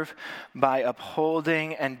serve by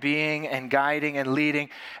upholding and being and guiding and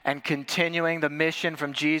leading and continuing the mission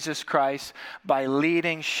from Jesus Christ by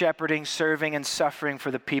leading, shepherding, serving, and suffering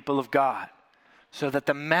for the people of God so that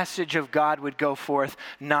the message of God would go forth,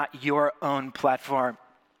 not your own platform?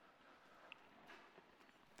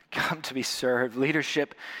 Come to be served.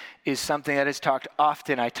 Leadership is something that is talked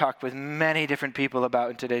often. I talk with many different people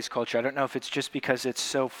about in today's culture. I don't know if it's just because it's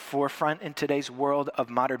so forefront in today's world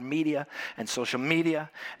of modern media and social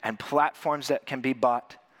media and platforms that can be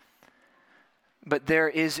bought. But there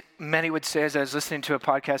is, many would say, as I was listening to a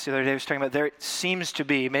podcast the other day, I was talking about, there seems to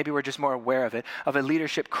be, maybe we're just more aware of it, of a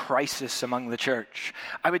leadership crisis among the church.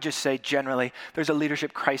 I would just say generally, there's a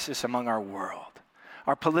leadership crisis among our world.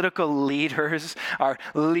 Our political leaders, our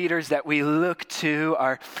leaders that we look to,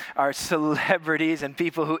 our celebrities and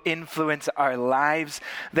people who influence our lives,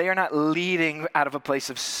 they are not leading out of a place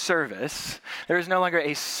of service. There is no longer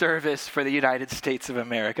a service for the United States of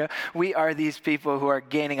America. We are these people who are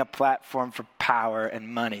gaining a platform for power and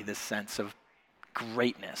money, this sense of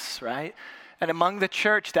greatness, right? And among the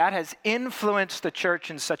church, that has influenced the church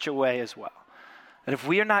in such a way as well. That if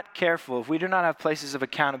we are not careful, if we do not have places of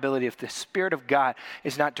accountability, if the Spirit of God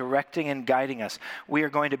is not directing and guiding us, we are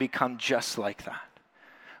going to become just like that.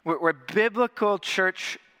 Where biblical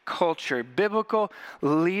church culture, biblical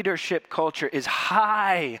leadership culture is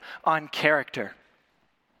high on character.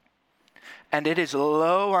 And it is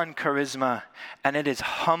low on charisma, and it is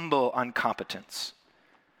humble on competence.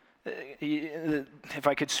 If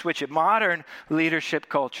I could switch it, modern leadership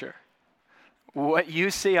culture, what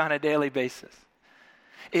you see on a daily basis,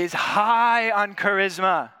 is high on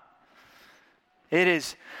charisma. It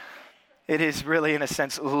is really, in a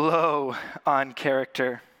sense, low on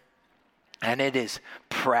character. And it is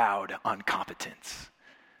proud on competence.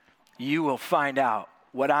 You will find out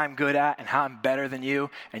what I'm good at and how I'm better than you,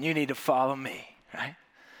 and you need to follow me, right?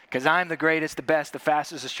 Because I'm the greatest, the best, the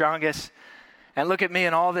fastest, the strongest. And look at me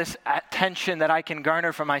and all this attention that I can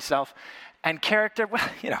garner for myself. And character, well,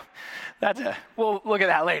 we'll look at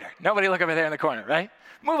that later. Nobody look over there in the corner, right?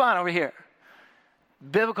 Move on over here.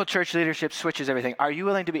 Biblical church leadership switches everything. Are you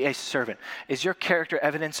willing to be a servant? Is your character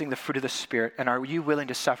evidencing the fruit of the Spirit? And are you willing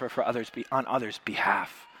to suffer for others on others'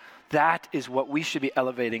 behalf? That is what we should be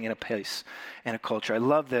elevating in a place, in a culture. I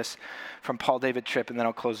love this from Paul David Tripp, and then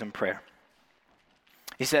I'll close in prayer.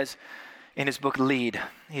 He says in his book, Lead,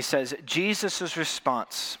 he says, Jesus'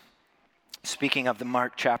 response, speaking of the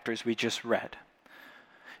Mark chapters we just read,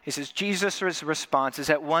 he says, Jesus' response is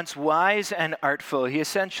at once wise and artful. He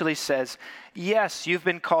essentially says, yes, you've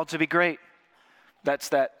been called to be great. That's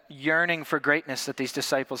that yearning for greatness that these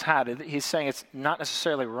disciples had. He's saying it's not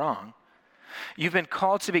necessarily wrong. You've been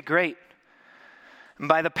called to be great. And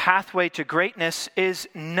by the pathway to greatness is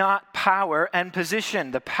not power and position.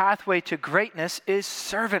 The pathway to greatness is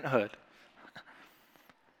servanthood.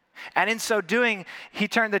 And in so doing, he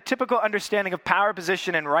turned the typical understanding of power,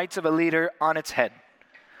 position, and rights of a leader on its head.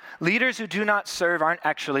 Leaders who do not serve aren't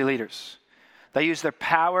actually leaders. They use their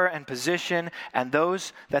power and position and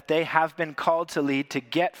those that they have been called to lead to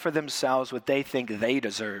get for themselves what they think they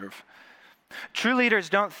deserve. True leaders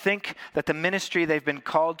don't think that the ministry they've been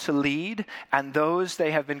called to lead and those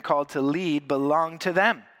they have been called to lead belong to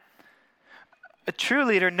them. A true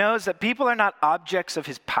leader knows that people are not objects of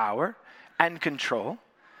his power and control,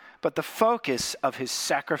 but the focus of his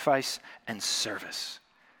sacrifice and service.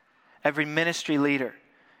 Every ministry leader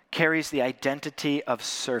carries the identity of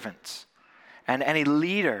servants, and any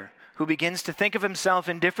leader who begins to think of himself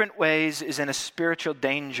in different ways is in a spiritual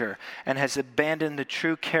danger and has abandoned the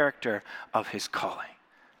true character of his calling.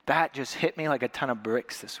 That just hit me like a ton of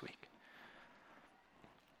bricks this week.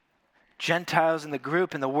 Gentiles in the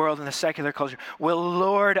group, in the world, in the secular culture will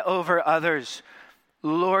lord over others.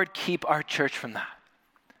 Lord, keep our church from that.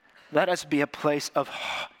 Let us be a place of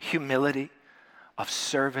humility, of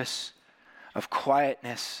service, of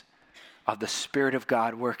quietness, of the Spirit of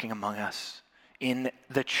God working among us. In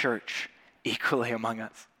the church, equally among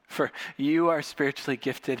us. For you are spiritually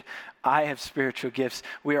gifted. I have spiritual gifts.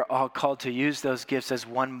 We are all called to use those gifts as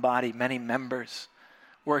one body, many members,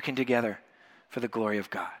 working together for the glory of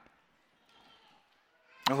God.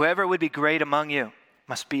 Whoever would be great among you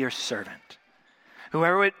must be your servant.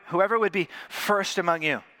 Whoever would be first among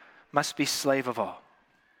you must be slave of all.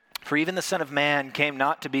 For even the Son of Man came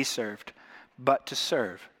not to be served, but to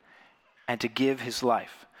serve, and to give his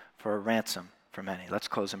life for a ransom for many. Let's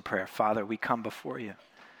close in prayer. Father, we come before you,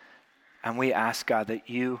 and we ask, God, that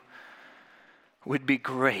you would be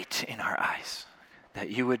great in our eyes,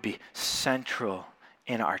 that you would be central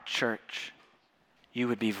in our church. You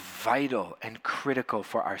would be vital and critical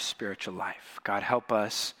for our spiritual life. God, help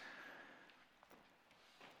us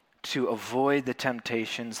to avoid the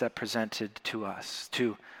temptations that presented to us,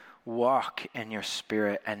 to walk in your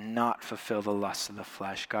Spirit and not fulfill the lusts of the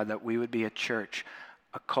flesh. God, that we would be a church,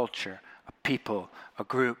 a culture, a people, a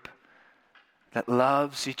group that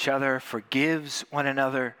loves each other, forgives one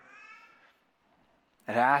another,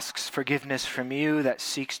 that asks forgiveness from you, that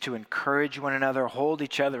seeks to encourage one another, hold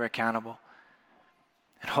each other accountable,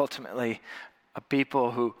 and ultimately a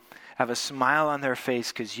people who have a smile on their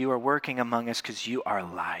face because you are working among us, because you are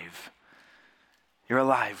alive. You're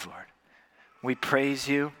alive, Lord. We praise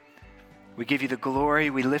you. We give you the glory.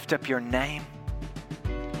 We lift up your name.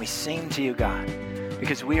 We sing to you, God,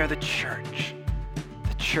 because we are the church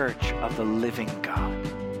of the living God.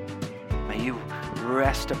 May you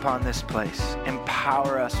rest upon this place,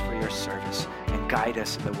 empower us for your service, and guide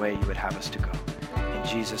us in the way you would have us to go. In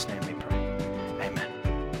Jesus' name we pray.